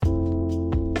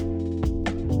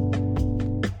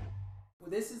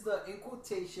the In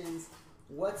Quotations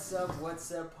What's Up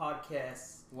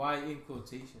podcast. Why in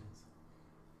quotations?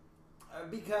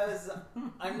 Because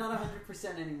I'm not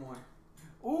 100% anymore.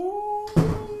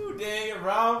 Ooh, dang,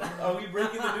 Ralph. Are we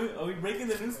breaking the news? Are we breaking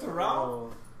the news to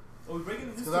Ralph? Are we breaking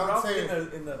the news to Ralph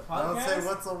in the podcast? I don't say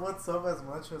what's up as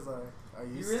much as I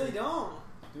used to. You really don't.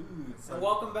 Dude. And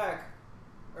welcome back.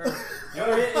 Or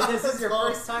if this is your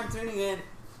first time tuning in,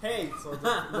 hey. So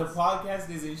the podcast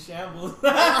is in shambles.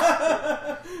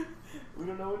 We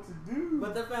don't know what to do.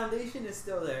 But the foundation is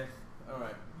still there.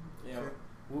 Alright. Yeah. Okay.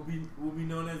 We'll be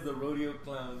known as the rodeo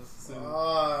clowns soon.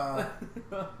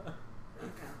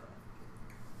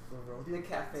 The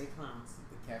cafe clowns.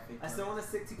 The cafe clowns. I still want to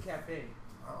stick to cafe.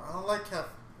 I don't like cafe.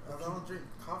 I don't drink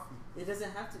coffee. It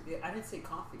doesn't have to be. I didn't say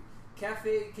coffee.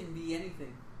 Cafe can be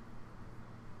anything.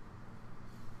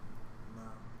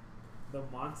 No. The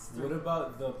monster. What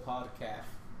about the podcast?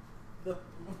 The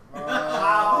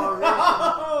wow,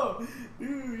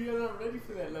 dude, you're not ready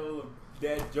for that level of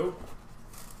dad joke.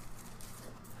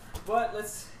 But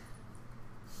let's.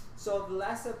 So the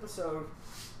last episode.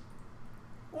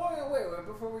 Wait.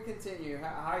 Before we continue,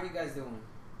 how are you guys doing?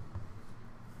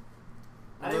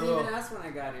 I didn't even ask when I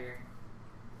got here.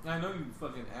 I know, you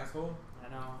fucking asshole. I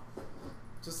know.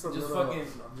 Just fucking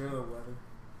under the weather.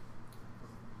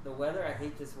 The weather? I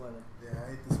hate this weather. Yeah, I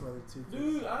hate this weather too.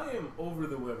 Dude, I am over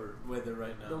the weather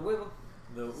right now. The wibble.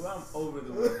 I'm over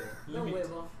the weather.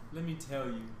 Let me tell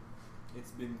you,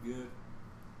 it's been good.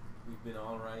 We've been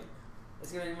all right.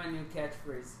 It's gonna be my new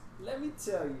catchphrase. Let me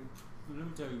tell you. Let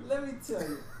me tell you. Let me tell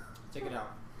you. Check it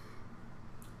out.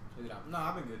 Check it out. No,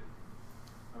 I've been good.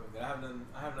 I have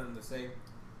nothing to say.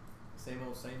 Same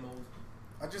old.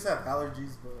 I just have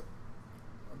allergies, but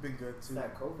I've been good too. It's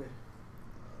that COVID.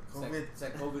 It's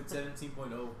that COVID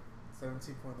 17.0.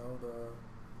 17.0.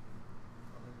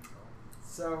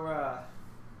 So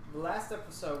the last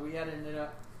episode we ended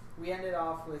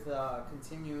off with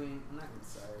continuing. I'm not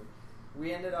sorry.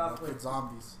 We ended off with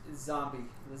zombies. The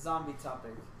zombie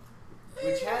topic,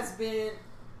 which has been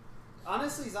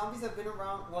honestly, zombies have been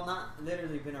around. Well, not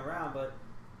literally been around, but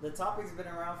the topic's been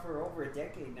around for over a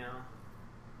decade now.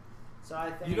 So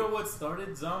I think. You know what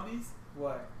started zombies?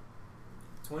 What?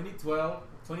 2012,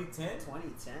 2010?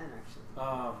 2010, actually.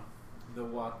 The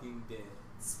Walking Dead.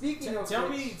 Speaking of tell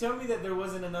me that there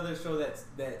wasn't another show that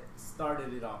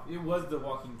started it off. It was The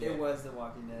Walking Dead. It was The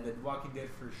Walking Dead. The Walking Dead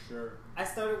for sure. I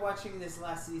started watching this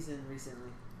last season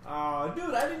recently. Oh,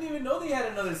 dude, I didn't even know they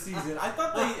had another season. I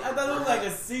thought it was like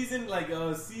a season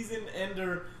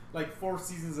ender, like 4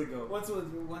 seasons ago. Once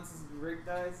Rick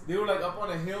dies, they were like up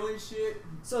on a hill and shit.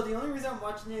 So the only reason I'm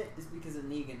watching it is because of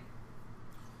Negan.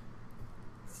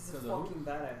 He's a fucking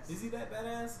badass. Is he that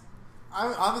badass?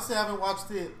 I honestly haven't watched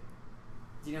it.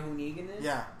 Do you know who Negan is?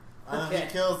 Yeah. He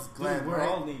kills Glenn. Dude, we're right?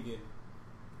 all Negan.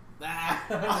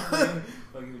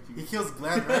 He kills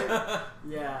Glenn, right?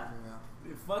 Yeah.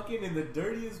 Fucking in the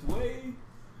dirtiest way.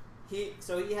 He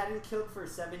hadn't killed for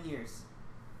 7 years.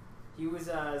 He was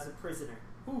as a prisoner.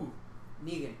 Who?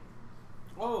 Negan.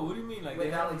 Oh, what do you mean? Like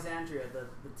with Alexandria,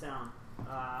 the town.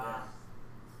 Yeah.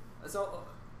 So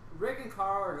Rick and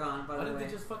Carl are gone. By the way, why didn't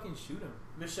they just fucking shoot him?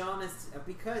 Michonne is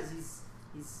because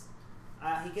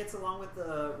he gets along with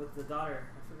the daughter.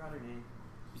 I forgot her name.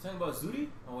 You talking about Zuri?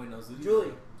 Oh wait, no, Zuri.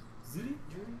 Julie. Zuri?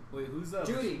 Judy? Wait, who's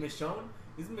Judy? Michonne?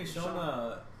 Isn't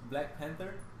Michonne Black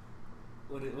Panther?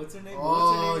 What's her name?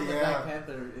 Oh, what's her name in yeah. the Black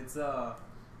Panther? It's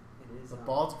It is the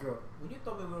bald girl. When you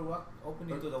told me we were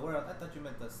opening to the world, I thought you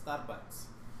meant the Starbucks.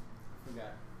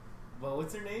 Forgot. But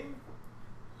what's her name?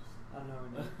 I don't know her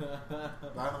name.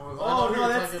 Oh no,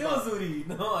 that's still Zuri.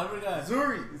 No, I forgot.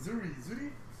 Zuri. Zuri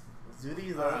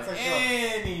is right.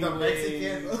 Anyways, the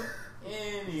Mexican.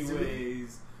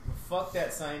 Anyways, fuck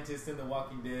that scientist in The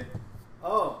Walking Dead.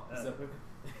 Oh,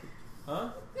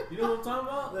 huh? You know what I'm talking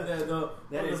about?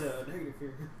 That is a negative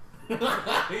fear.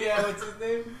 Yeah, what's his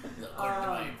name? According to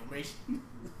my information.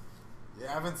 Yeah,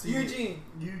 I haven't seen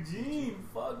Eugene.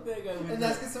 Fuck that guy. And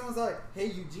that's because someone's like, "Hey,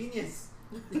 Eugenius."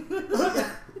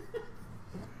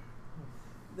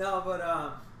 No, but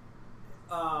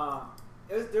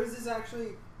there was this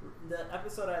actually the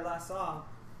episode I last saw.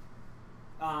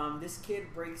 This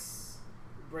kid breaks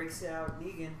out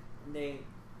Negan, and they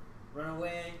run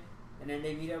away, and then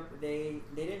they meet up. They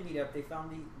didn't meet up. They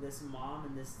found this mom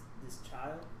and this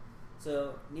child.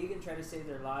 So Negan tried to save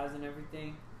their lives and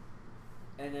everything,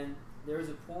 and then there was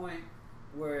a point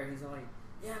where he's all like,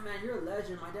 "Yeah, man, you're a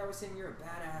legend. My dad was saying you're a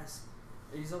badass."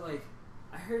 And he's all like,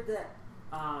 "I heard that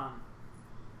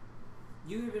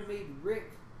you even made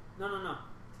Rick. No.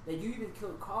 That you even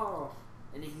killed Carl."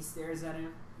 And then he stares at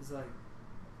him. He's like,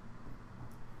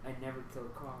 "I never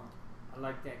killed Carl. I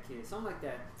like that kid. Something like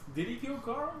that. Did he kill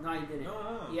Carl? No, he didn't.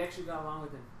 No. He actually got along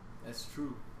with him. That's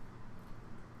true.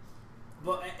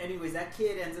 But anyways, that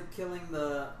kid ends up killing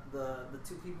the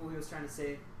two people he was trying to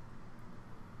save.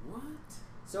 What?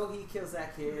 So he kills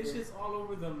that kid. This shit's all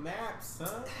over the map,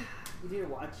 son. You need to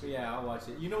watch it. Yeah, I'll watch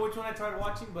it. You know which one I tried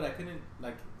watching, but I couldn't,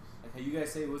 like how you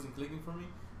guys say it wasn't clicking for me?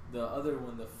 The other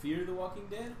one, the Fear the Walking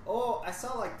Dead? Oh, I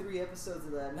saw like 3 episodes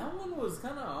of that. That one was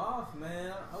kind of off,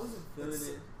 man. I wasn't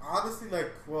feeling it. Honestly,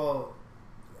 like, well,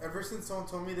 ever since someone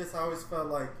told me this, I always felt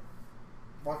like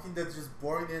Walking Dead's just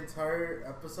boring the entire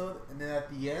episode, and then at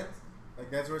the end,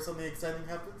 like, that's where something exciting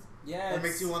happens. Yeah, that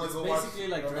makes you want to go watch. Basically,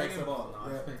 like Dragon Ball.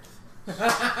 Yeah.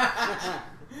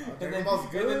 And then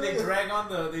they drag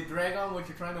on what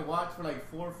you're trying to watch for like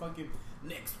 4 fucking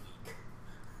next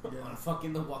week on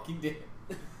fucking The Walking Dead.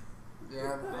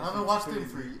 Yeah, I haven't watched it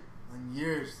in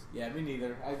years. Yeah, me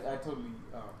neither. I totally.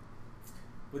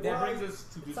 But that brings us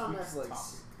to this week's topic.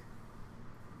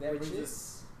 That brings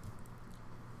us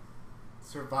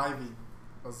surviving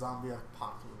a zombie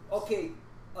apocalypse. Okay,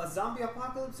 a zombie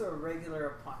apocalypse or a regular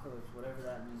apocalypse, whatever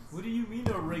that means. What do you mean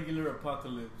a regular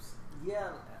apocalypse?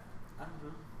 Yeah, I don't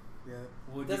know. Yeah.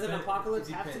 Well, does an apocalypse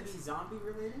have to be zombie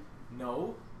related?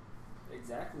 No.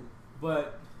 Exactly.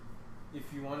 But if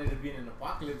you wanted to be in an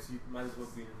apocalypse, you might as well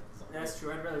be in a zombie. That's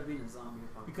true. I'd rather be in a zombie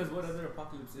apocalypse. Because what other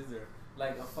apocalypse is there?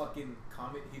 Like a fucking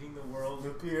comet hitting the world,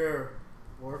 nuclear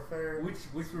warfare, which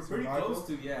we're pretty close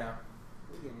to. Yeah.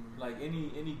 Like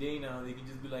any day now, they can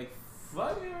just be like,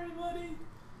 "Fuck everybody,"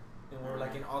 and we're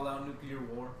like in all-out nuclear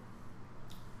war.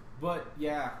 But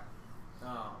yeah,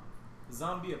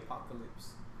 zombie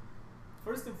apocalypse.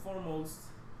 First and foremost,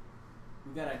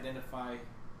 we gotta identify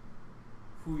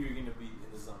who you're gonna be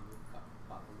in the zombie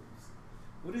apocalypse.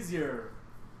 What is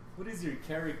your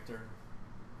character?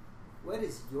 What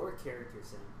is your character,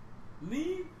 Sam?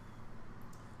 Me?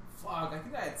 Fuck, I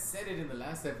think I had said it in the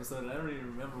last episode. I don't even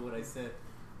remember what I said,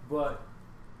 but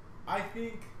I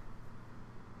think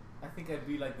I'd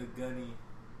be like the gunny.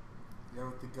 Guy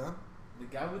with the gun. The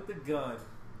guy with the gun.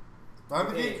 I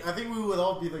think we would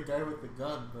all be the guy with the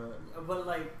gun, but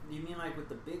like, you mean like with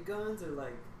the big guns or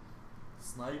like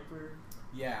sniper?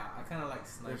 Yeah, I kind of like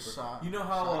sniper. Shot, you know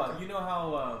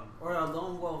how or a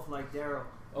lone wolf like Daryl.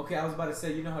 Okay, I was about to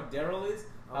say, you know how Daryl is,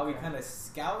 how he kind of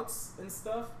scouts and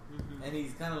stuff, and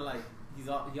he's kind of like he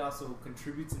also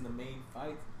contributes in the main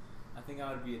fight. I think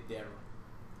I would be a Daryl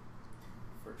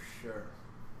for sure.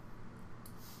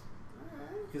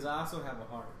 Because I also have a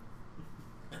heart.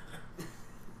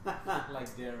 Like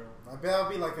Daryl. I bet I'll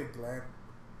be like a Glenn.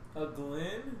 A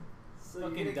Glenn? So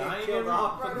fucking dying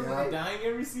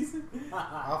every season?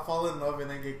 I'll fall in love and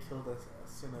then get killed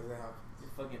as soon as it happens.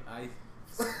 Your fucking eye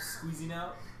squeezing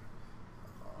out.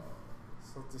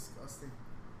 So disgusting.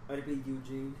 I'd be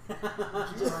Eugene.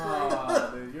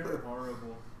 Oh, dude, you're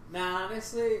horrible. Nah,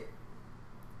 honestly,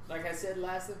 like I said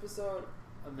last episode,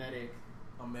 a medic.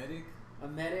 A medic? A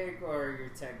medic or your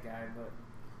tech guy, but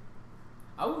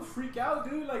I would freak out,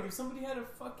 dude. Like if somebody had a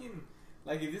fucking,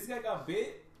 like if this guy got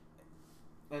bit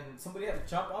and somebody had to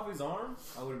chop off his arm,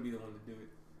 I wouldn't be the one to do it.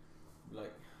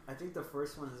 Like I think the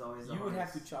first one is always. You would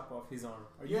have to chop off his arm.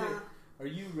 Are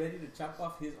you ready to chop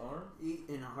off his arm?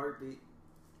 In a heartbeat.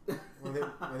 Okay,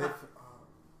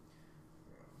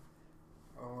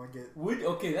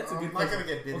 that's a good question. I'm not gonna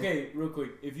get bitten. Okay, real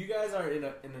quick. If you guys are in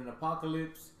an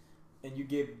apocalypse and you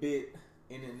get bit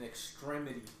in an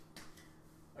extremity,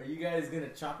 are you guys gonna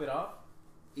chop it off?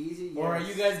 Easy, yes. Or are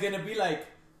you guys gonna be like,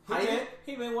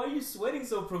 hey man, why are you sweating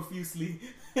so profusely?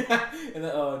 And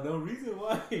no reason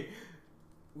why.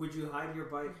 Would you hide your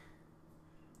bite?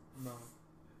 No.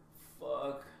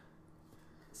 Fuck.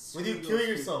 Would you kill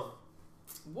yourself?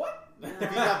 What? If you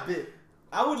got bit.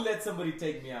 I would let somebody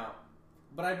take me out.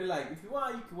 But I'd be like, if you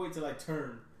want, you can wait till I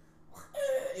turn.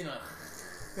 You know,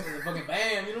 fucking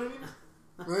bam, you know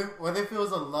what I mean? What if it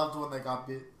was a loved one that got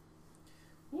bit?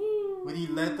 Woo. Would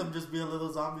you let them just be a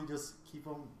little zombie, just keep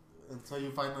them until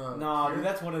you find a... No, dude,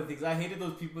 that's one of the things. I hated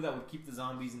those people that would keep the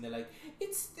zombies and they're like,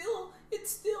 it's still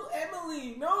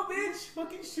Emily. No, bitch,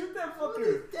 fucking shoot that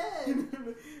fucker. He's dead.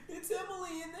 It's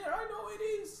Emily in there, I know it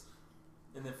is.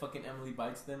 And then fucking Emily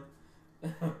bites them.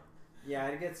 Yeah,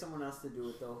 I'd get someone else to do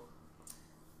it though.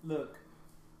 Look,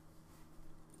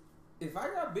 if I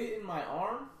got bit in my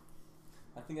arm,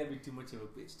 I think I'd be too much of a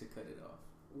bitch to cut it off.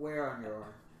 Where on your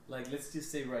arm? Like, let's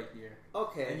just say right here.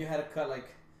 Okay. And you had to cut like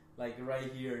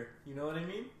right here. You know what I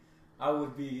mean?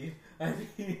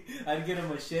 I'd get a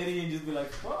machete and just be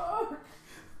like, fuck.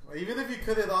 Even if you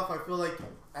cut it off, I feel like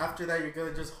after that you're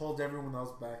gonna just hold everyone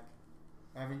else back.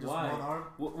 Having just one arm.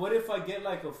 What if I get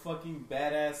like a fucking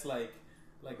badass like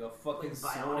like a fucking like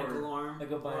bionic sword, arm.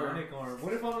 like a bionic arm.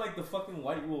 What if I'm like the fucking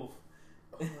White Wolf?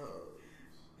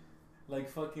 Like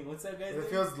fucking what's that guy's name? It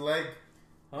feels leg.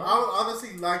 Huh? I would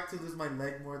honestly like to lose my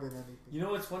leg more than anything. You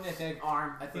know what's funny? I think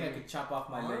I could chop off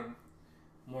my leg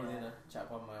more than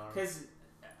chop off my arm. Because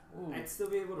I'd still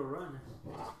be able to run.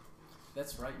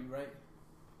 That's right. You're right.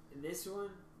 In this one,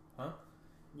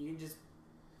 you can just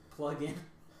plug in.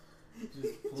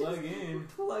 Just plug in.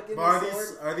 Plug in. But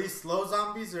are these slow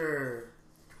zombies or?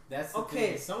 That's the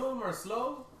thing. Some of them are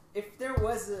slow. If there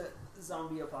was a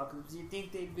zombie apocalypse, do you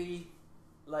think they'd be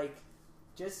like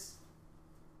just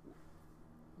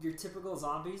your typical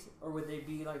zombies, or would they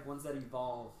be like ones that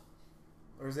evolve?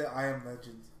 Or is it I Am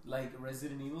Legend? Like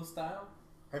Resident Evil style?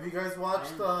 Have you guys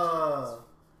watched those are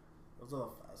the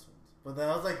fast ones. But that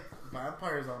was like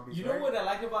vampire zombies. You know what I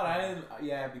like about Island?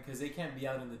 Yeah, because they can't be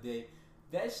out in the day.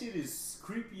 That shit is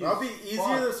creepy. That'd be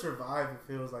easier to survive if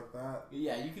it was like that.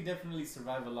 Yeah, you could definitely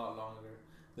survive a lot longer.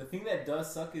 The thing that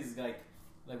does suck is like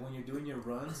when you're doing your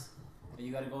runs and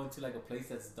you gotta go into like a place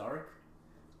that's dark.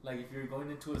 Like if you're going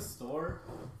into a store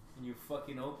and you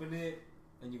fucking open it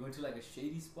and you go into like a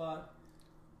shady spot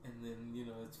and then you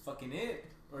know it's fucking it.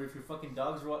 Or if your fucking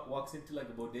dog walks into like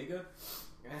a bodega.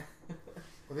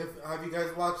 Have you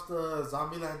guys watched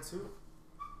Zombieland 2?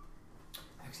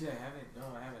 Actually, I haven't. No,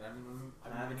 I haven't.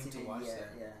 I haven't meaning to watch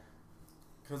that. Yeah.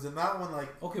 Because in that one,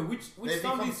 like, okay, which they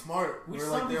zombies? become smart. Which like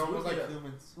zombies they're almost would be like the,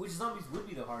 humans. Which zombies would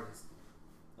be the hardest?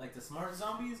 Like the smart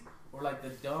zombies, or like the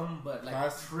dumb but like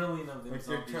Fast, a trillion of them like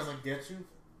zombies? they're trying to get you.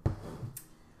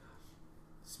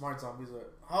 Smart zombies are.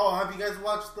 Oh, have you guys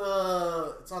watched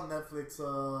the? It's on Netflix.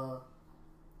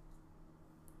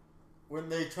 When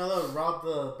they try to rob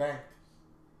the bank.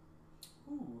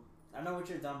 Ooh, I know what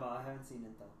you're talking about. I haven't seen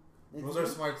it though. Those are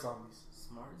smart zombies.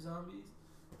 Smart zombies?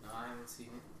 No, I haven't seen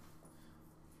it.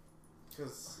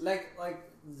 Cause like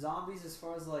zombies, as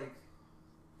far as like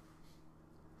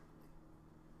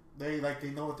they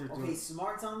know what they're doing. Okay,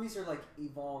 smart zombies are like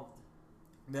evolved.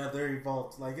 Yeah, they're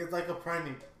evolved. Like it's like a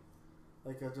primate.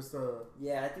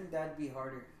 Yeah, I think that'd be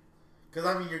harder. Cause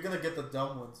I mean, you're gonna get the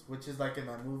dumb ones, which is like in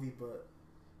that movie, but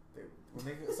when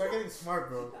they start getting smart,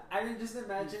 bro. I mean, just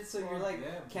imagine. So you're like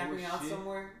camping out bullshit.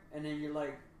 somewhere, and then you're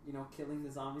like, killing the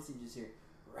zombies, and you just hear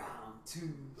round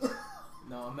 2.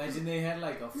 No, imagine they had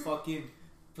like a fucking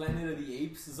Planet of the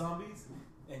Apes zombies,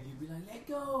 and you'd be like, "Let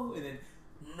go," and then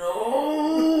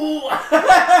no,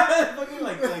 fucking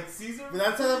like Caesar. But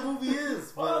that's how that movie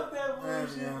is. Fuck that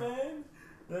bullshit, man.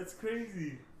 That's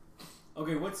crazy.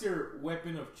 Okay, what's your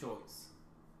weapon of choice?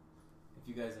 If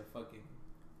you guys are fucking.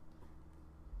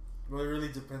 Well, it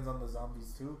really depends on the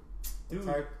zombies too.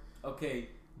 Dude, okay,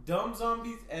 dumb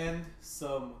zombies and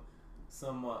some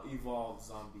evolved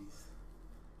zombies,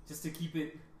 just to keep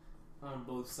it on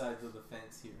both sides of the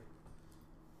fence here.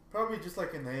 Probably just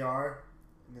like an AR,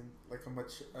 and then like a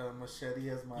machete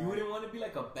as my. You wouldn't want to be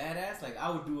like a badass. Like I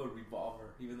would do a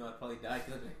revolver, even though I'd probably die.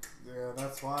 Yeah,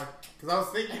 that's why. Because I was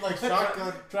thinking like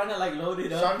shotgun. Trying to like load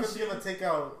it up. Shotgun's gonna take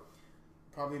out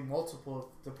probably multiple.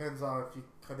 Depends on if you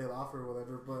cut it off or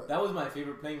whatever. But that was my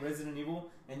favorite, playing Resident Evil,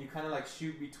 and you kind of like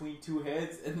shoot between two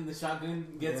heads, and then the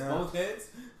shotgun gets both heads.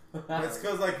 But it's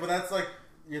because but that's like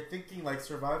you're thinking like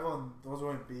survival, and those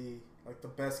wouldn't be like the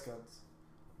best guns.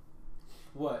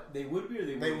 What, they would be or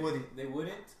they wouldn't? They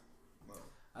wouldn't. No.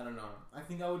 I don't know. I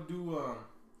think I would do. I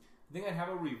think I'd have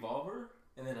a revolver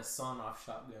and then a sawn-off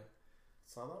shotgun.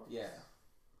 Sawn-off? Yeah.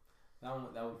 That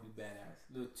would be badass.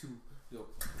 Little.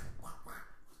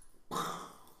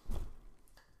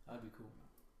 That'd be cool.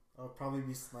 I'll probably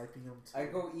be sniping them too. I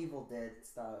go Evil Dead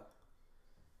style.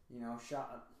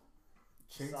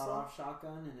 Sawed-off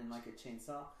shotgun and then like a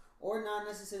chainsaw, or not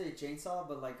necessarily a chainsaw,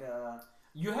 but like a.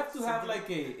 You have to have like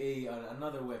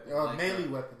another weapon. Like melee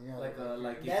weapon, yeah. Like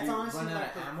if that's you honestly run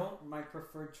out of ammo. My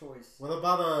preferred choice. What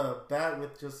about a bat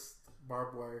with just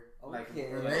barbed wire?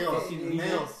 Okay. Or nails.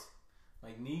 Nails.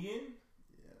 Like Negan?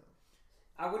 Yeah.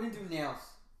 I wouldn't do nails.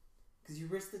 Because you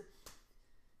risk the...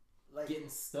 Like, getting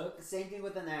stuck? Same thing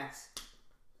with an axe.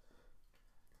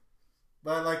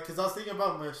 But because I was thinking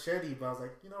about machete, but I was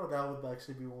like, that would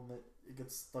actually be one that it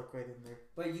gets stuck right in there.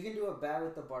 But you can do a bat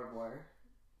with the barbed wire.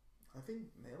 I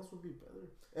think nails would be better.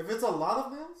 If it's a lot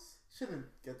of nails, it shouldn't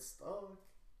get stuck.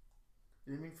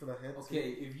 You mean for the head?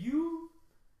 Okay,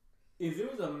 if there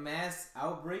was a mass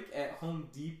outbreak at Home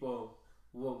Depot,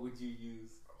 what would you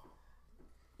use?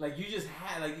 Like you just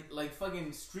had like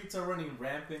fucking streets are running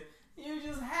rampant. You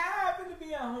just happen to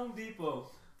be at Home Depot.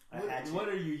 What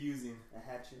are you using? A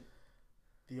hatchet.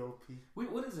 The OP.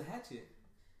 Wait, what is a hatchet?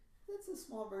 It's a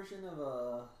small version of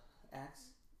a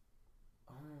axe.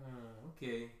 Oh,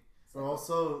 okay. But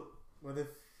also, what if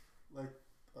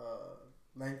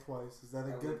lengthwise. Is that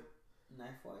a good?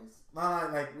 Knife wise? No,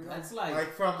 like that's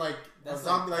like from like a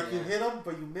zombie. Like yeah. you hit him,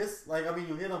 but you miss. Like I mean,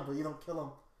 you hit him, but you don't kill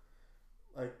him.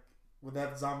 Like would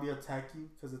that zombie attack you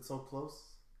because it's so close?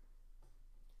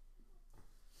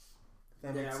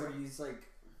 Then I would use like.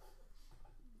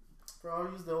 Bro,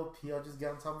 I'll use the OP. I'll just get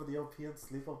on top of the OP and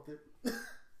sleep up there.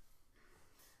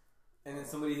 And then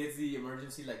somebody hits the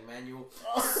emergency like manual.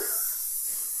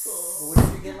 But what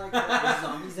if you get like the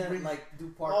zombies that like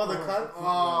do parkour? Oh, the cut.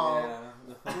 Oh, yeah.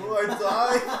 oh, I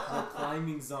died. The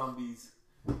climbing zombies.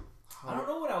 I don't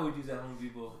know what I would use at Home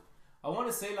Depot. I want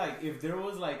to say like if there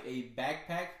was like a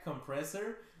backpack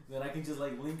compressor that I can just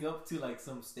like link up to like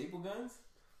some staple guns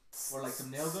or like some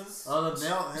nail guns. Oh, the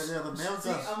nail See,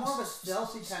 guns. I'm more of a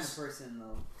stealthy kind of person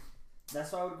though.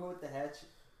 That's why I would go with the hatchet.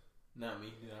 Not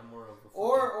me, dude. I'm more of a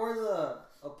Or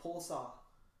a pole saw.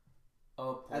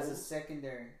 As a pole?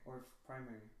 secondary or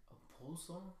primary. A pole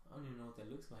saw? I don't even know what that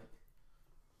looks like.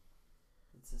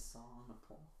 It's a saw on a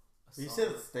pole. You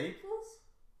said staples?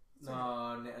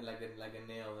 No, like a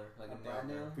nail or like a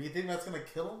nail. But you think that's gonna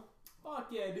kill him?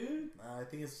 Fuck yeah, dude. I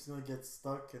think it's just gonna get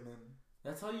stuck and then.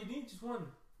 That's all you need, just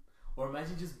one. Or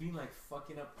imagine just being like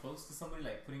fucking up close to somebody,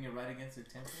 like putting it right against their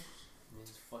temple, and then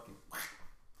just fucking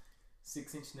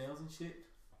 6-inch nails and shit.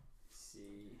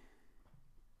 See.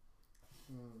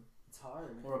 It's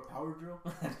hard, man. Or a power drill.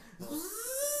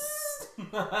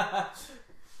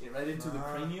 Get right into the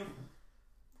cranium.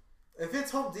 If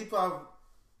it's Home Depot,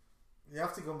 you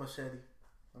have to go machete.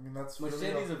 I mean, that's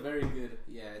machete's a very good.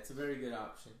 Yeah, it's a very good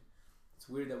option. It's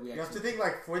weird that we. You have to think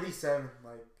like 47,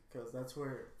 like because that's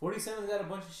where 47's got a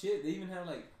bunch of shit. They even have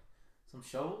like some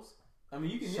shovels. I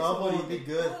mean, you can shovel would be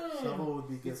good. Shovel would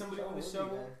be good. Get somebody with a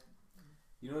shovel.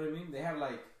 You know what I mean? They have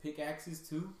like pickaxes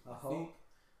too. A hoe.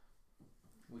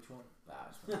 Which one?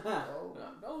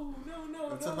 No.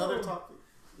 That's no. another topic.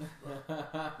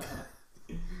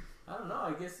 I don't know.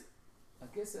 I guess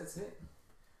that's it.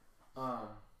 Yeah,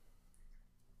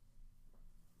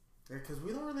 because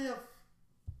we don't really have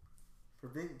for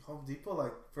being Home Depot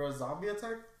like for a zombie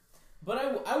attack. But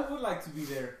I would like to be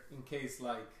there in case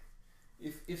like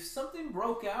if something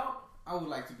broke out, I would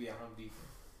like to be at Home Depot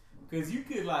because you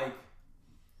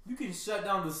can shut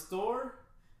down the store.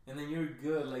 And then you're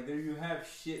good. Like there, you have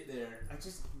shit there. I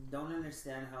just don't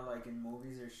understand how, like in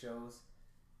movies or shows,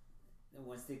 and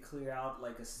once they clear out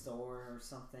like a store or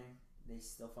something, they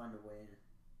still find a way.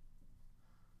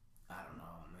 I don't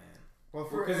know, man. Well,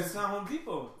 because it's not Home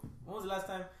Depot. When was the last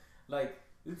time? Like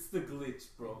it's the glitch,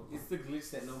 bro. It's the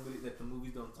glitch that the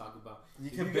movies don't talk about.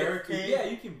 You can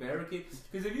barricade. You can barricade.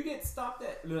 Because if you get stopped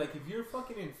at like if you're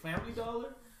fucking in Family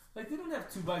Dollar, like they don't have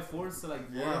 2x4s to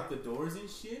like board up the doors and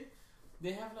shit.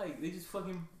 They have they just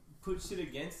fucking put shit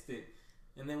against it,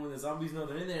 and then when the zombies know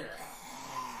they're in there,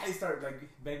 they start like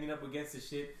banging up against the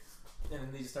shit, and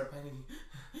then they just start panicking,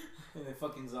 and then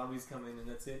fucking zombies come in, and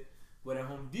that's it. But at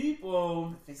Home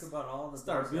Depot, think about all the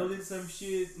start building some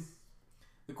shit.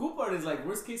 The cool part is like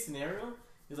worst case scenario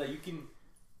is like you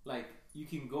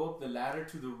can go up the ladder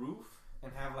to the roof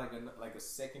and have like a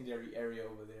secondary area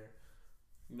over there.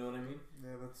 You know what I mean?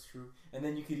 Yeah, that's true. And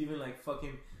then you could even like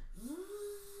fucking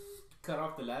cut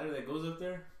off the ladder that goes up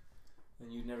there,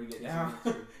 and you'd never get down.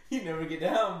 You never get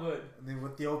down, but and then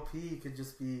with the OP, you could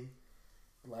just be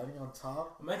gliding on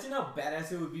top. Imagine how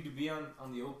badass it would be to be on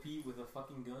the OP with a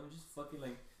fucking gun, just fucking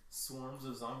like swarms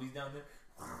of zombies down there.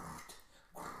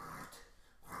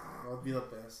 That would be the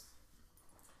best.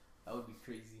 That would be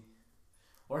crazy.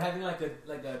 Or having like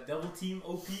a double team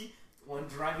OP. One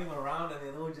driving around and the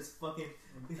other one just fucking.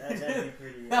 That'd be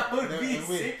pretty. That would be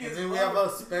sick. And then we have our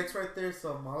specs right there,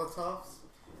 some Molotovs.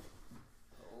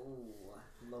 Oh,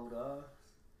 load up.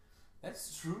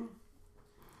 That's true.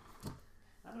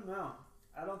 I don't know.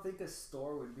 I don't think a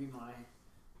store would be my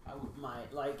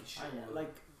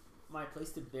my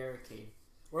place to barricade.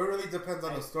 Well, it really depends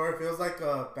on the store. If it was like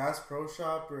a Bass Pro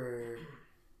Shop or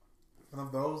one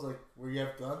of those, like where you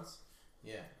have guns.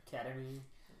 Yeah. Academy.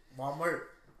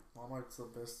 Walmart's the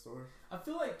best store. I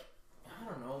feel like I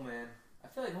don't know, man. I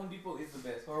feel like Home Depot is the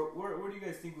best. Or where do you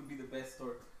guys think would be the best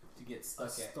store to get stuck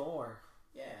at? Store.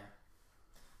 Yeah.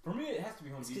 For me, it has to be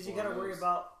Home Depot. Because you gotta worry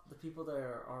about the people that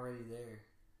are already there.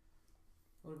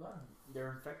 What about them?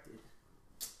 They're infected.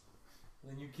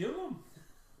 Then you kill them.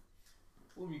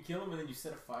 Boom, you kill them and then you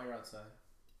set a fire outside.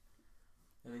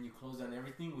 And then you close down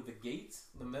everything with the gates,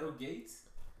 the metal gates.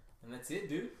 And that's it,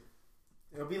 dude.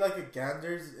 It'll be like a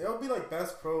Gander's. It'll be like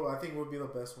Bass Pro. I think would be the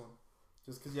best one.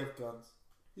 Just because you have guns.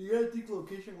 You gotta think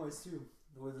location-wise too,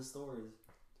 where the store is.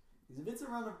 Because if it's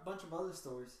around a bunch of other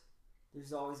stores,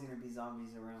 there's always gonna be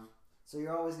zombies around. So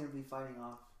you're always gonna be fighting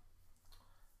off.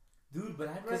 Dude, but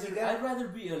I'd rather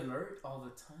be alert all the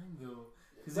time though.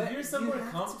 Because if you're somewhere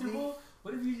comfortable,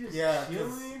 what if you're just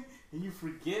chilling and you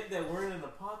forget that we're in an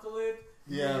apocalypse?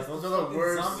 Yeah, those are the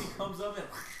worst. Zombie comes up and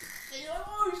you're like,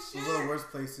 oh shit! Those are the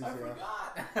worst places. I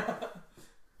forgot.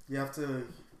 You have to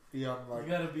be on like. You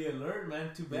gotta be alert,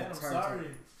 man. Too bad. I'm sorry.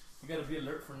 You gotta be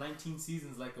alert for 19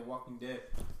 seasons, like The Walking Dead.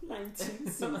 19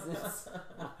 seasons.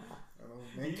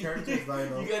 Main characters die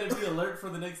though. You gotta be alert for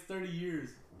the next 30 years.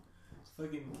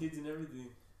 Fucking kids and everything.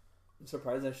 I'm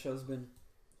surprised that show's been,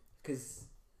 because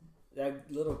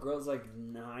that little girl's like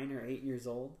 9 or 8 years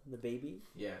old, the baby.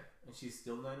 Yeah, and she's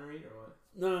still 9 or 8 or what?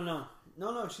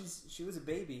 No. She was a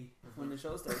baby when the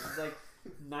show started. She's like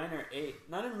 9 or 8.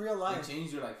 Not in real life. They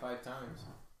changed her like 5 times,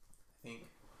 I think.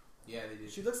 Yeah, they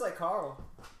did. She looks like Carl.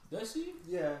 Does she?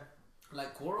 Yeah.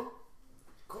 Like Coral?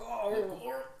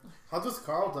 Carl. How does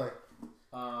Carl die?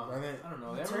 I don't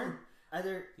know. Does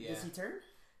he turn?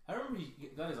 I remember he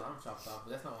got his arm chopped off, but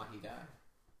that's not why he died.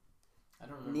 I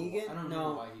don't remember. Negan? I don't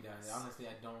remember why he died. Honestly,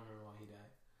 I don't remember why he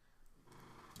died.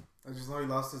 I just know he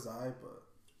lost his eye, but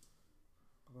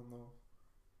I don't know.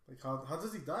 Like how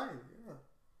does he die? Yeah.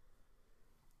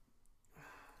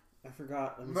 I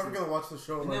forgot. I'm never gonna watch the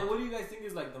show. And then, what do you guys think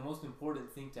is like the most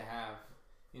important thing to have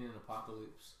in an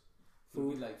apocalypse? Food.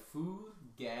 Would be like food,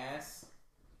 gas.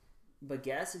 But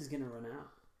gas is gonna run out.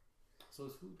 So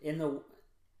is food. In the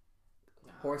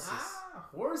horses.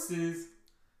 Horses.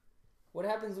 What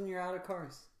happens when you're out of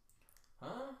cars?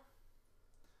 Huh?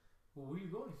 Well, where are you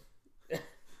going?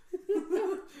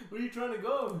 Where are you trying to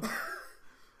go?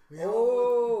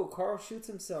 Oh, Carl shoots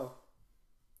himself.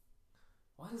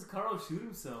 Why does Carl shoot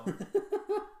himself?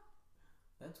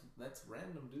 That's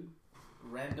random, dude.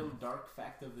 Random dark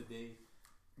fact of the day.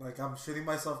 Like I'm shooting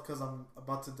myself because I'm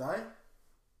about to die?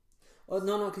 Oh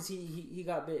no, because he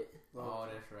got bit. Oh,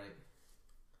 that's right.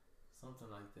 Something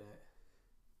like that.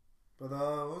 But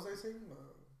what was I saying?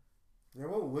 Yeah,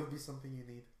 what would be something you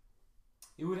need?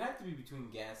 It would have to be between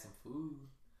gas and food.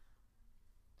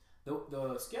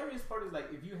 The scariest part is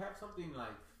like if you have something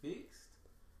like fixed,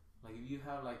 like if you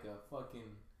have like a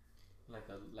fucking like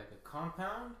a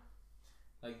compound,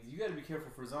 like you gotta be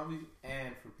careful for zombies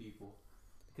and for people,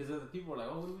 because other people are like,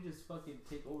 oh, what if we just fucking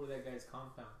take over that guy's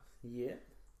compound? Yeah.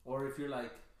 Or if you're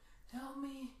like, help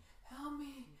me,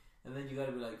 and then you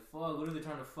gotta be like, fuck, what if they're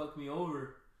trying to fuck me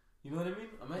over? You know what I mean?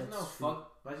 Imagine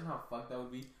how fucked that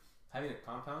would be, having a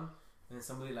compound and then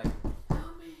somebody like,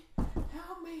 help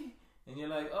me, and you're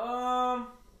like,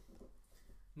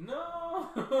 no.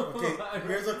 Okay,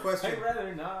 here's a question. I'd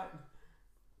rather not.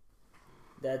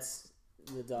 That's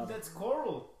the dog. That's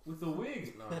Coral with the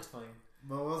wig. No, it's fine.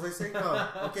 But what was I saying?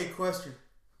 Okay, question.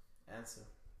 Answer.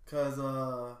 Cause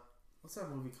what's that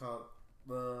movie called?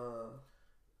 The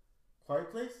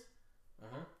Quiet Place.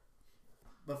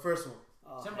 The first one.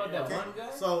 Something about that one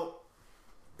guy. So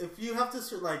if you have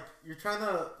to like, you're trying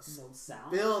to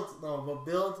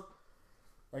build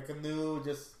like a new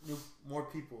more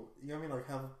people. You know what I mean? Like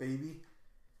have a baby.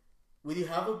 Will you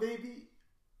have a baby,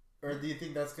 or do you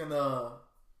think that's gonna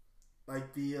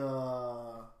like be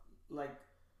like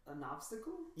an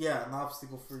obstacle? Yeah, an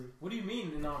obstacle for you. What do you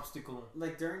mean an obstacle?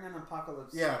 Like during an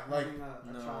apocalypse? Yeah, like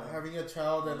having a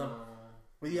child and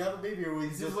will you have a baby, or will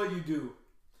you This is what you do.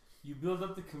 You build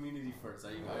up the community first.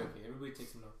 Are you okay? Everybody take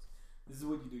some notes. This is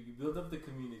what you do. You build up the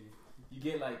community. You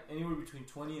get like anywhere between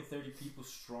 20 and 30 people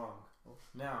strong.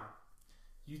 Now,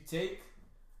 you take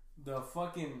the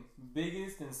fucking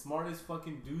biggest and smartest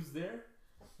fucking dudes there,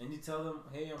 and you tell them,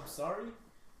 hey, I'm sorry,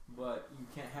 but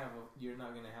you're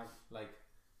not gonna have like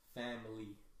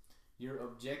family. Your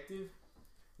objective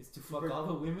is to fuck all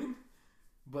the women,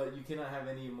 but you cannot have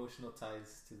any emotional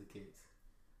ties to the kids.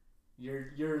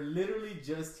 You're literally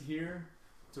just here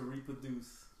to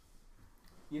reproduce.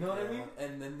 You know what I mean?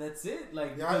 And then that's it.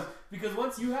 Like because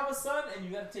once you have a son and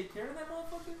you gotta take care of that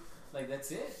motherfucker, like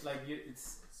that's it. Like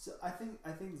it's. So I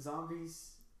think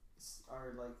zombies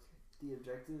are like the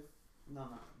objective. No,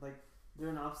 like they're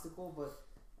an obstacle, but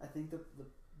I think the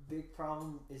big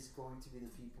problem is going to be the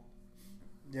people.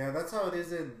 Yeah, that's how it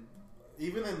is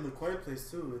even in the Quiet Place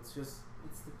too. It's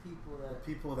the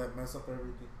people that mess up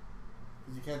everything.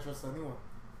 Because you can't trust anyone,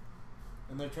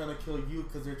 and they're trying to kill you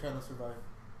because they're trying to survive.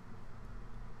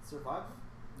 Survive?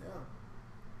 Yeah.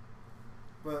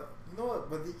 But you know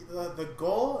what? But the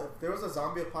goal, if there was a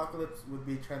zombie apocalypse, would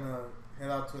be trying to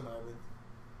head out to an island.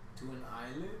 To an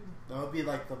island? That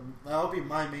would be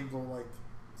my main goal, like,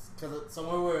 because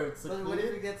somewhere where it's. But what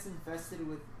if it gets infested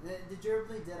with? Did you ever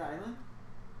play Dead Island?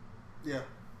 Yeah.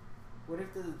 What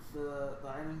if the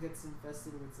island gets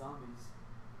infested with zombies?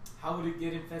 How would it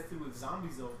get infested with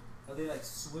zombies though? Are they like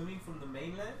swimming from the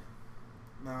mainland?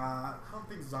 Nah, I don't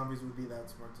think zombies would be that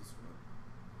smart to swim.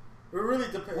 It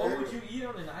really depends. What would you eat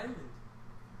on an island?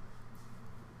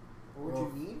 What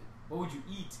would you need? What would you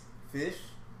eat? Fish.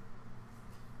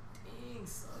 Dang,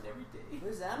 son, every day.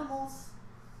 There's animals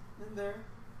in there.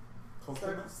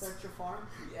 Coconuts. Start your farm.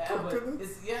 Yeah,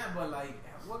 but like,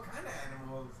 what kind of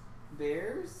animals?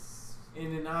 Bears.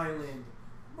 In an island.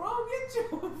 Bro, get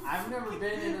you. I've never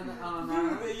been on an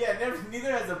island. Yeah,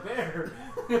 neither has a bear.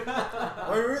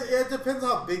 It depends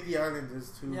how big the island is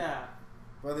too. Yeah.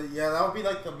 But that would be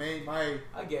like the main. I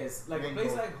guess like a main place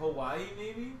goal. like Hawaii,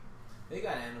 maybe they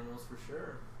got animals for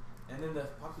sure, and then the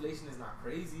population is not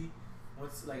crazy.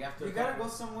 Once like after You gotta go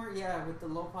somewhere, yeah, with the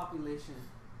low population.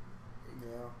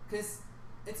 Yeah. Cause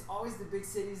it's always the big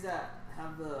cities that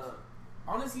have the.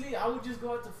 Honestly, I would just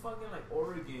go out to fucking like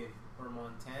Oregon or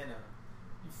Montana.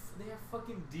 They have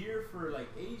fucking deer for like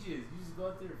ages. You just go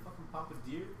out there and fucking pop a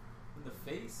deer in the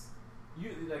face. You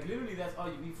like literally that's all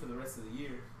you eat for the rest of the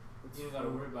year. You don't gotta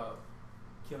worry about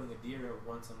killing a deer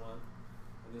once a month.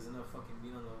 Like, there's enough fucking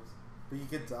meat on those. But you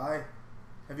could die.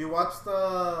 Have you watched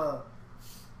what's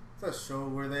that show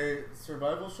where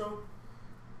survival show?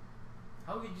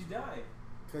 How could you die?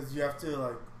 Because you have to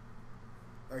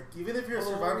like even if you're a you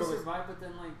survivalist. survive, but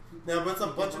then like people. Yeah, but it's a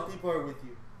give bunch up. of people are with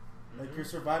you. Like you're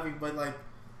surviving, but like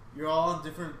you're all on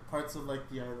different parts of like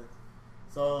the island.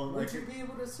 So Would like you be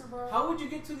able to survive? How would you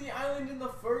get to the island in the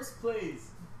first place?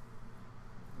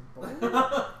 I mean,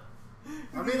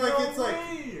 like it's like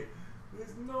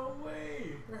there's no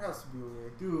way, there has to be a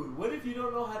way. dude. What if you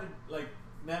don't know how to like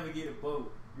navigate a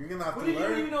boat? You're gonna have What to if you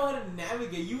don't learn. even know how to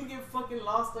navigate? You would get fucking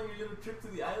lost on your little trip to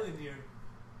the island here.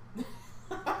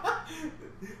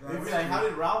 They'd be like, how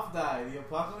did Ralph die? The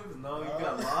apocalypse? No, he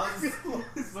got lost.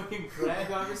 His fucking crash.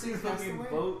 You ever seen His fucking Castaway?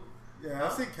 boat. Yeah,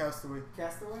 I've seen Castaway.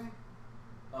 Castaway.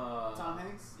 Tom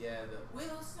Hanks. Yeah, the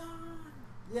Wilson.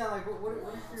 Yeah, like what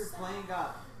if your plane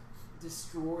got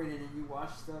destroyed and then you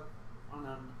washed up on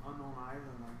an unknown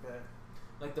island like that?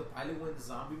 Like the pilot went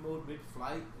zombie mode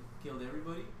mid-flight and killed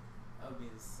everybody. That would be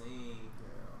insane.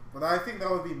 Yeah, but I think that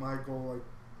would be my goal. Like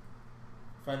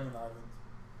find an island.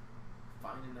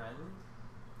 Find an island.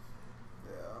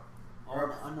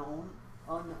 Yeah. Unknown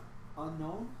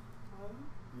island?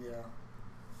 Yeah.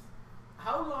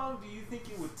 How long do you think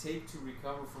it would take to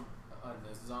recover from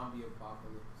a zombie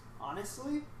apocalypse?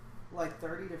 Honestly, like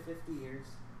 30 to 50 years.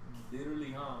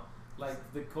 Literally, huh? Like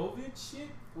the COVID shit,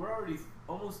 we're already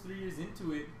almost 3 years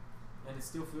into it, and it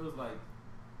still feels like.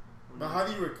 But how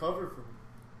do you recover from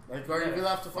it? Like, are you gonna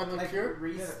have to find a cure?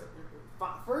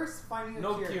 First, finding a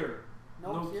No cure. cure.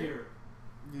 No cure.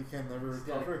 You can never You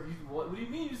gotta- recover. what do you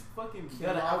mean? You just fucking Kill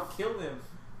gotta off. outkill them.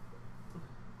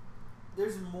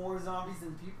 There's more zombies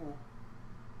than people.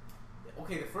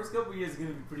 Okay, the first couple years is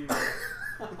gonna be pretty bad.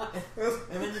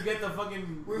 And then you get the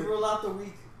fucking. We rule out the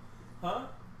weak. Huh?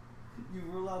 You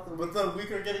rule out the But weak. the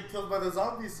weak are getting killed by the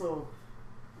zombies, so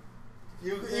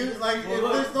you Well, like well, if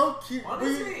look, there's no cure.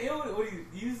 Honestly, what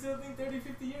do you still think 30,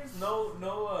 50 years? No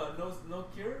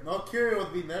cure? No cure, it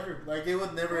would be never. Like it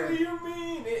would never. What do end. you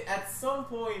mean? At some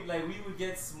point, like we would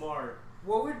get smart,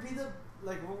 What would be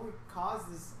what would cause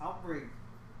this outbreak?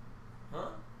 huh?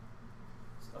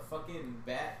 A fucking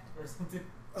bat or something.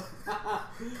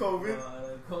 COVID.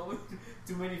 COVID.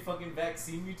 Too many fucking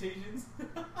vaccine mutations.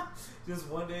 Just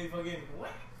one day, fucking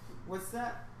what? What's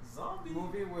that Zombie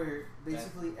movie where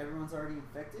basically everyone's already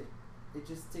infected? It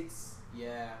just takes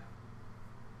Yeah.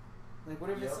 like what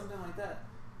if Yep. it's something like that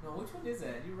No, which one is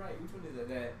that? You're right. Which one is that?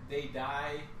 That they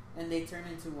die. and they turn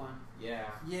into one? Yeah.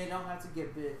 Yeah, don't have to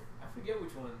get bit. I forget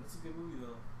which one. That's a good movie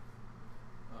though.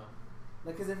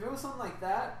 Like, cause if it was something like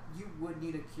that, you would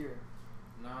need a cure.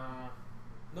 Nah.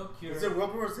 No cure. Is it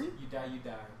World War Z? You die.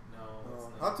 No, it's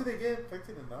not. How do they get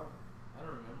infected in that one? I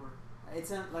don't remember. It's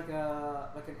an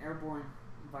airborne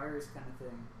virus kind of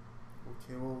thing.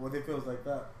 Okay, well, what if it was like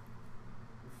that?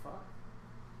 You're fucked.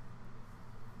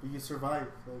 But you survive.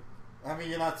 Like, I mean,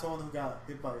 you're not someone who got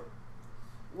hit by it.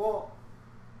 Well,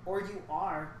 or you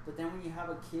are, but then when you have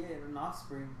a kid or an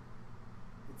offspring,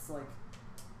 it's like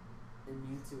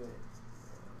immune to it.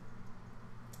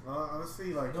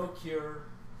 Honestly, like No cure.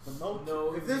 but no.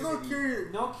 No If there's no immunity. cure,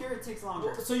 No cure, it takes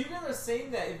longer. So you guys are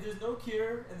saying that if there's no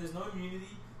cure and there's no immunity,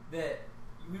 that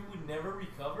we would never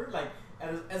recover? Like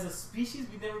as a species,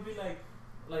 we'd never be like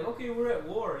okay, we're at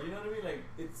war. You know what I mean? Like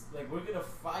it's like we're gonna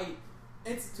fight.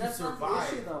 It's to that's not the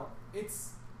survive. issue though.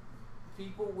 It's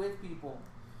people with people.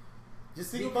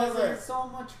 just think Because about that. there's so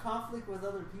much conflict with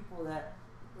other people that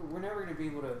we're never gonna be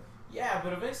able to. Yeah,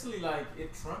 but eventually, like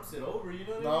it trumps it over. You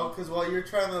know what I No, mean? because while you're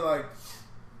trying to like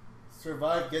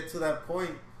survive, get to that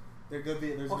point, there's gonna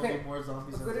be more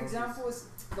zombies. A than good zombies. example is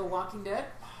The Walking Dead.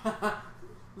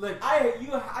 Look,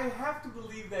 I have to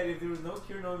believe that if there was no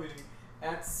cure, no immunity,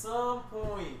 at some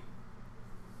point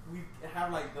we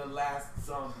have like the last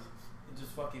zombie and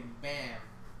just fucking bam.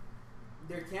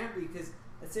 there can be, because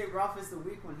let's say Ralph is the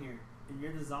weak one here, and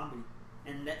you're the zombie,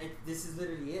 and this is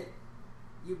literally it.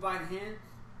 You bite hand,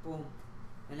 boom,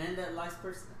 and then that last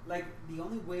person. Like the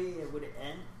only way it would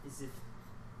end is if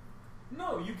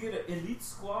No, you get an elite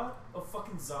squad of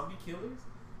fucking zombie killers,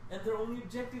 and their only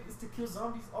objective is to kill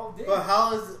zombies all day. But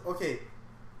how is okay?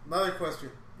 Another question: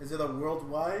 is it a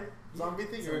worldwide zombie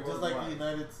thing, it's or a just like the worldwide.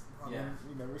 United States? Yeah.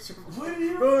 We never survived. What do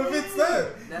you Bro, mean? if it's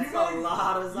that, that's You guys- a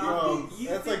lot of zombies. You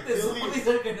That's think like the billions. zombies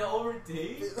are gonna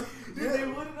overtake? Dude, Yeah. they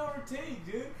wouldn't overtake,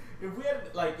 dude. If we had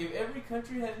if every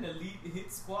country had an elite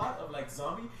hit squad of like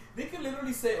zombie, they could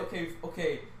literally say,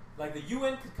 okay, like the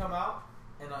UN could come out,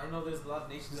 and I know there's a lot of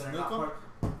nations that are not part.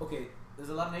 Okay, there's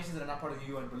a lot of nations that are not part of the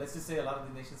UN, but let's just say a lot of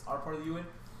the nations are part of the UN.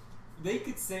 They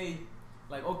could say,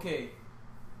 like, okay,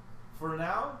 for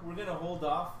now we're gonna hold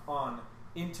off on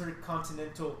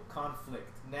intercontinental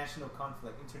conflict, national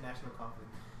conflict, international conflict,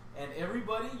 and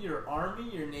everybody, your army,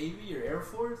 your navy, your air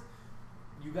force,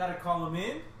 you gotta call them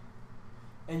in,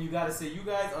 and you gotta say, you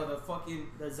guys are the fucking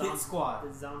hit squad.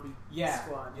 The zombie Yeah,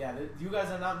 squad. yeah. You guys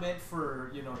are not meant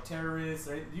for terrorists.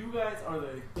 Right? You guys are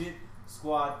the hit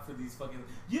squad for these fucking.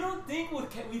 You don't think we'd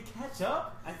catch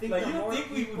up? I think Like the you don't more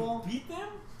think we people, would beat them?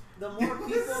 the more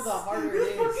people, the harder it This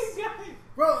is. fucking guy.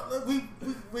 Bro,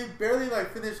 we barely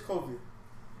like finished COVID.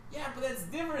 Yeah, but that's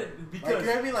different Like, because. you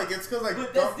know what I mean? Like, it's because like.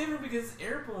 But that's different because it's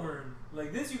airborne.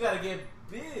 Like this, you gotta get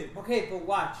big. Okay, but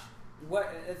watch.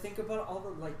 What? Think about all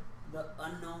the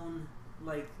unknown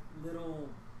little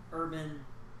urban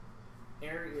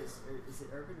areas. Is it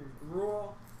urban or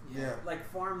rural? Yeah. Like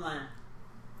farmland.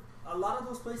 A lot of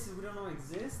those places we don't know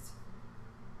exist.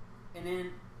 And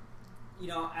then,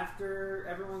 after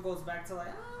everyone goes back to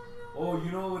Oh,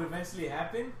 you know what would eventually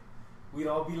happen? We'd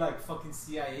all be like fucking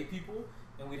CIA people,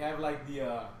 and we'd have like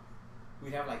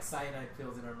cyanide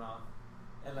pills in our mouth,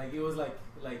 and like it was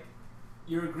like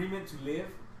your agreement to live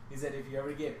is that if you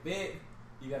ever get bit,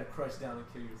 you gotta crush down and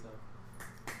kill yourself.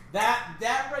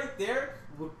 That right there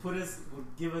would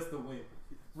give us the win,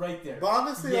 right there. But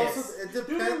honestly, Yes. also it Dude,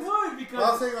 depends. it would I was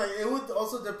because saying like it would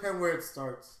also depend where it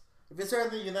starts. If it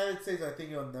started in the United States, I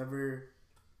think it'll never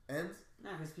end.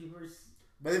 Nah, because people are.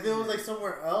 But if it was like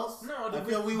somewhere else, No, I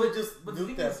feel we would just but the nuke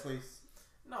thing that is- place.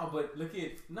 no, but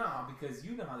because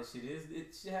you know how this shit is.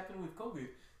 It shit happened with COVID.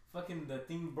 Fucking the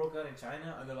thing broke out in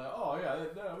China, and they're like, oh yeah,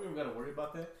 we don't gotta worry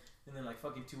about that. And then like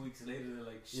fucking 2 weeks later, they're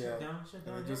like, shut down.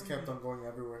 And it just kept on going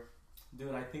everywhere.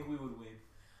 Dude, I think we would win.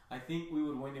 I think we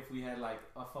would win if we had like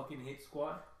a fucking hit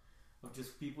squad of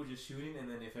just people just shooting, and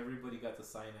then if everybody got the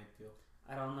cyanide pill.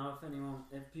 I don't know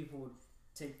if people would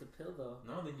take the pill though.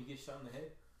 No, then you get shot in the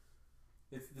head.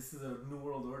 This is a new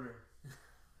world order.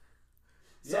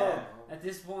 So Yeah. at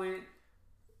this point,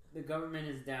 the government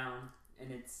is down,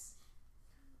 and it's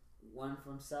one for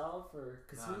himself, or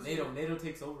because NATO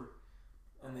takes over,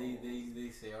 and they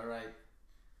say, all right,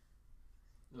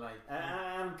 like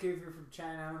I don't care if you're from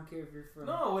China. I don't care if you're from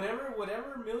no,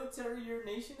 whatever military your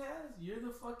nation has, you're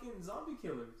the fucking zombie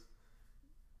killers.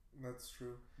 That's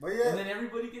true. But yeah, And then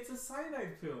everybody gets a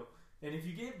cyanide pill, and if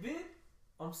you get bit,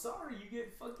 I'm sorry, you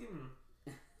get fucking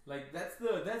like that's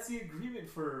the agreement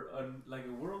for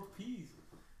a world peace.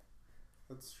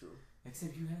 that's true.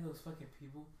 Except you have those fucking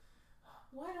people.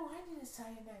 Why do I need a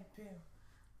cyanide pill?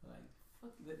 Like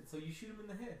fuck that. So you shoot them in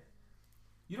the head.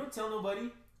 You don't tell nobody.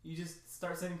 You just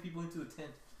start sending people into the tent,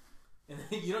 and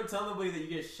then you don't tell nobody that you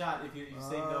get shot if you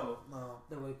say no. No.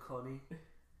 the way Coney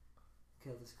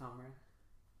killed his comrade.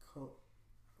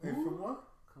 Hey, Who? from what?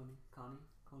 Connie?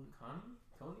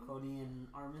 Cody and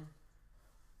Armin.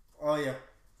 Oh yeah.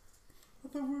 I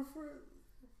thought we were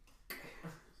friends.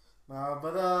 Nah,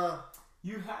 but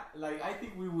You I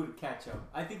think we would catch up.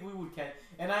 I think we would catch,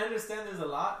 and I understand there's a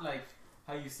lot like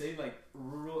how you say like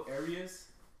rural areas.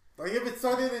 like if it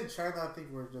started in China, I think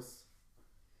we're just.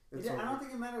 It's I over. don't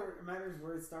think it matters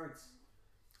where it starts.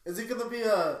 Is it gonna be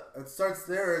it starts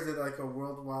there, or is it like a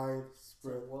worldwide It's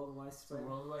spread? a worldwide It's a spread.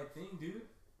 worldwide thing, dude.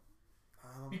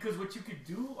 I don't know. Because what you could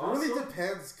do It also. really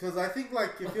depends, because I think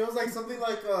like if it was like something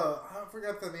like I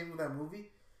forgot the name of that movie,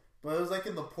 but it was like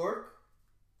in the pork,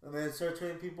 and then it started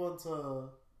turning people into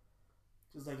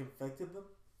just like infected them.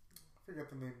 I forgot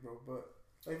the name, bro, but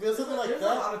like if it was something like There's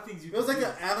that. a lot of things you It was could like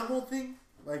do. an animal thing,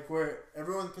 like where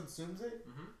everyone consumes it,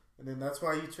 Mhm. and then that's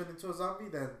why you turn into a zombie.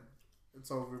 Then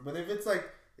it's over. But if it's like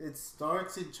it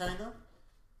starts in China,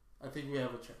 I think we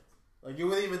have a chance. Like it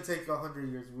wouldn't even take 100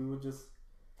 years. We would just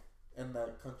end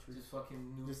that country. Just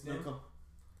fucking nuke Just them. nuke them.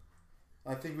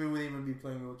 I think we wouldn't even be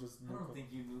playing. We'll just I nuke don't them. think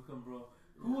you nuke them, bro.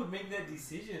 Who would make that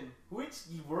decision? Which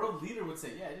world leader would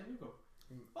say, "Yeah, just nuke them"?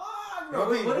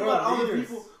 What about all the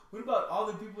people? What about all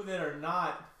the people that are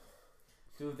not?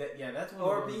 Dude, that's one.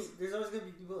 Or there's always gonna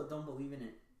be people that don't believe in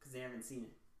it because they haven't seen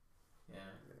it. Yeah.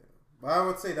 But I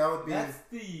would say that would be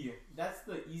that's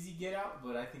the easy get out,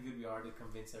 but I think it'd be hard to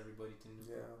convince everybody to nuke.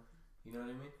 Yeah. You know what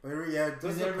I mean? But yeah,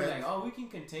 because everybody's like, "Oh, we can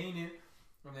contain it,"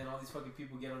 and then all these fucking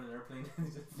people get on an airplane.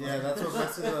 Yeah, that's what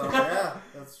messes it up. Yeah,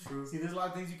 that's true. See, there's a lot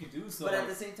of things you can do. So, but at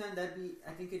the same time,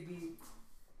 I think it'd be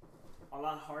a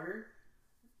lot harder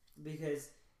because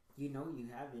you know you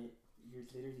have it. You're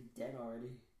literally dead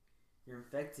already. You're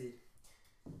infected.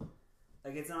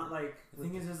 Like, it's not like... The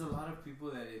thing is, there's a lot of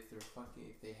people that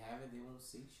if they have it, they won't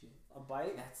say shit. A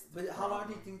bite? But how long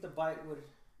do you think the bite would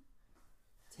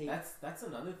take? That's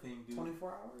another thing, dude. 24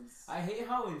 hours? I hate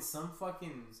how in some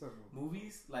fucking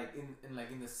movies, like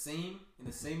in the same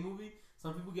movie,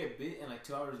 some people get bit and like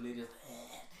 2 hours later,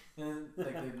 and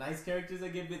like the nice characters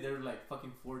that get bit, they're like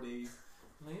fucking 4 days.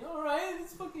 I'm like, alright,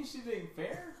 this fucking shit ain't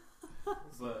fair.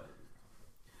 But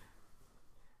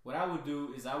what I would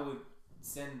do is I would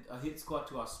send a hit squad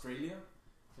to Australia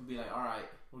and be like, alright,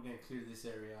 we're gonna clear this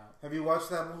area out. Have you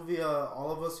watched that movie,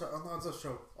 All of Us Are... Oh, no, it's a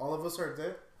show. All of Us Are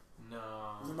Dead?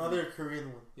 No. It's another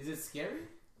Korean one. Is it scary?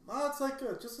 No, it's like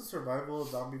just a survival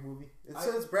zombie movie.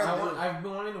 It's brand new. I've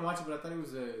been wanting to watch it, but I thought it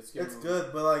was a scary movie. It's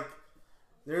good, but like,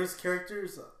 there's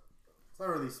characters... It's not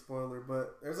really a spoiler,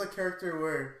 but there's a character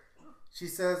where she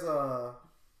says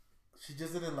she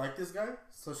just didn't like this guy,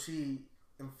 so she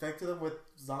infected him with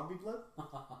zombie blood.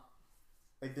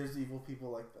 Like, there's evil people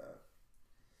like that.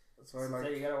 So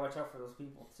you gotta watch out for those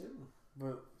people too.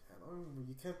 But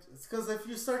you can't. It's because if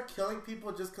you start killing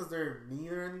people just because they're mean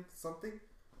or something,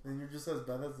 then you're just as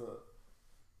bad as the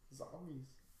zombies.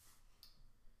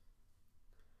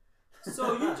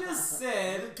 So you just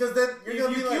said because then you're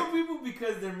gonna be like, kill people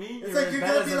because they're mean, it's you're like as you're bad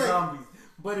gonna as be the like zombies.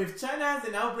 But if China has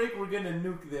an outbreak, we're gonna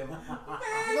nuke them. Man,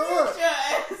 No. get your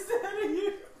ass out of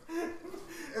here.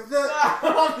 if they're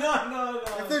No.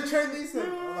 if they're Chinese, then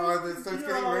it starts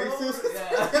getting racist.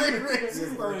 Yeah. It's getting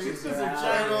racist. Because they're Yeah.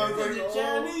 Chinese. They're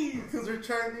Chinese. Because they're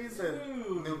Chinese and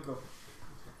Dude. nuke them.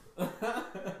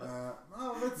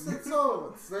 No, it's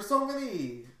so there's so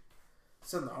many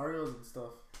scenarios and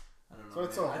stuff. I don't know. So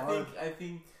it's man. so hard. I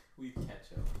think we'd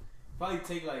catch up. Probably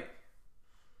take like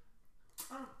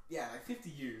 50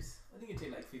 years. I think it'd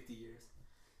take like 50 years.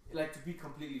 Like to be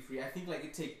completely free. I think like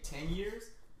it'd take 10 years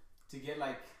to get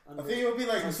like. I think it would be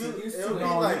like you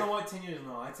know what? 10 years?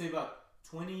 No, I'd say about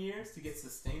 20 years to get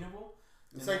sustainable.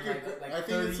 It's like your. I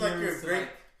think it's like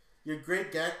your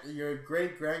great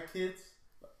grandkids,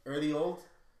 early old,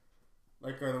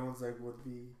 like are the ones that would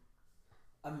be.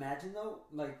 Imagine though,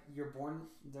 like you're born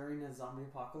during a zombie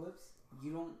apocalypse.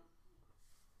 You don't.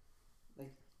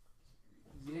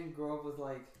 You didn't grow up with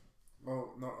like.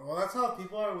 Oh no! Well, that's how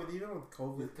people are with even with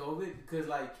COVID. With COVID, because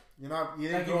like you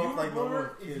didn't grow up like normal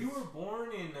kids. If you were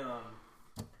born in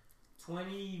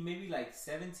 20, maybe like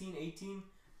 17, 18,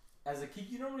 as a kid,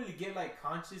 you don't really get like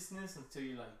consciousness until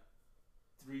you're like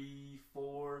 3,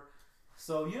 4.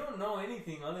 So you don't know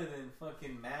anything other than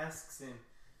fucking masks and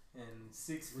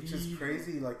 6 feet. Which is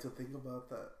crazy, like to think about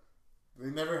that. They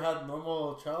never had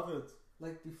normal childhoods.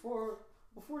 Like before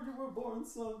you were born,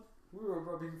 son. We were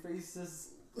rubbing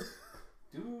faces.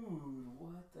 Dude,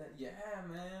 what the... Yeah,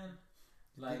 man.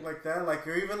 Like that? Like,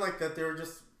 or even like that they were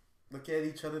just looking at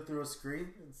each other through a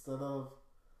screen instead of...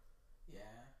 Yeah.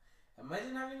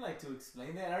 Imagine having, like, to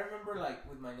explain that. I remember, like,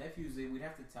 with my nephews, we'd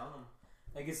have to tell them.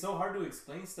 Like, it's so hard to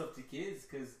explain stuff to kids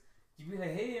because you'd be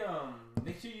like, hey,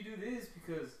 make sure you do this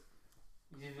because...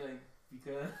 You'd be like,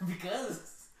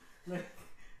 because... Like,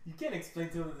 you can't explain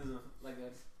to them there's like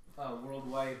a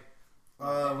worldwide...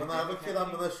 when I have a kid,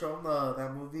 I'm gonna show him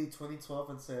that movie 2012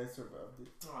 and say I survived it.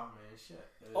 Oh man, shit.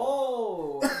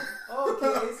 Oh,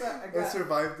 okay. So I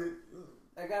survived it.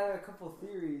 I got a couple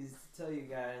theories to tell you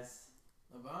guys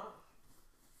about.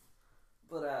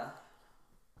 But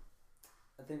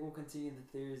I think we'll continue the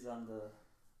theories on the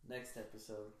next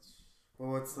episode.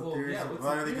 Well, what's the theories? Yeah,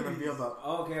 what are they gonna be about?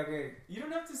 Oh, okay. You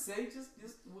don't have to say. Just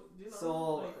you know.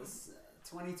 So, like,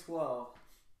 2012.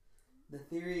 The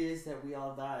theory is that we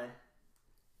all died.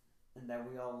 And that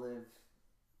we all live,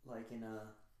 like, in a...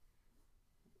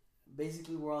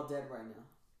 Basically, we're all dead right now.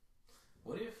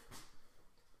 What if...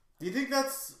 Do you think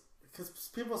that's... Because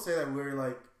people say that we're,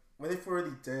 like... What if we're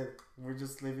already dead? We're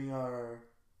just living our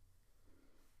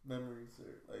memories,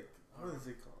 or, like... What is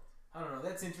it called? I don't know.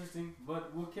 That's interesting.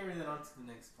 But we'll carry that on to the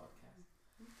next podcast.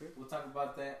 Okay. We'll talk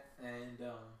about that. And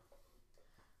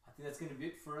I think that's going to be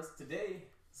it for us today.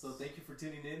 So thank you for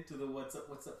tuning in to the What's Up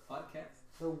podcast.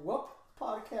 The Whoop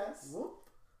podcast. Whoop.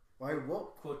 Why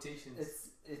whoop? Quotations.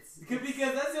 It's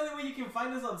because that's the only way you can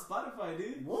find us on Spotify,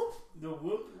 dude. Whoop. The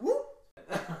whoop. Whoop.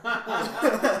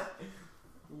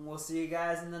 We'll see you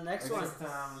guys in the next one. Next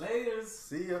time. Laters.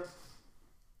 See ya.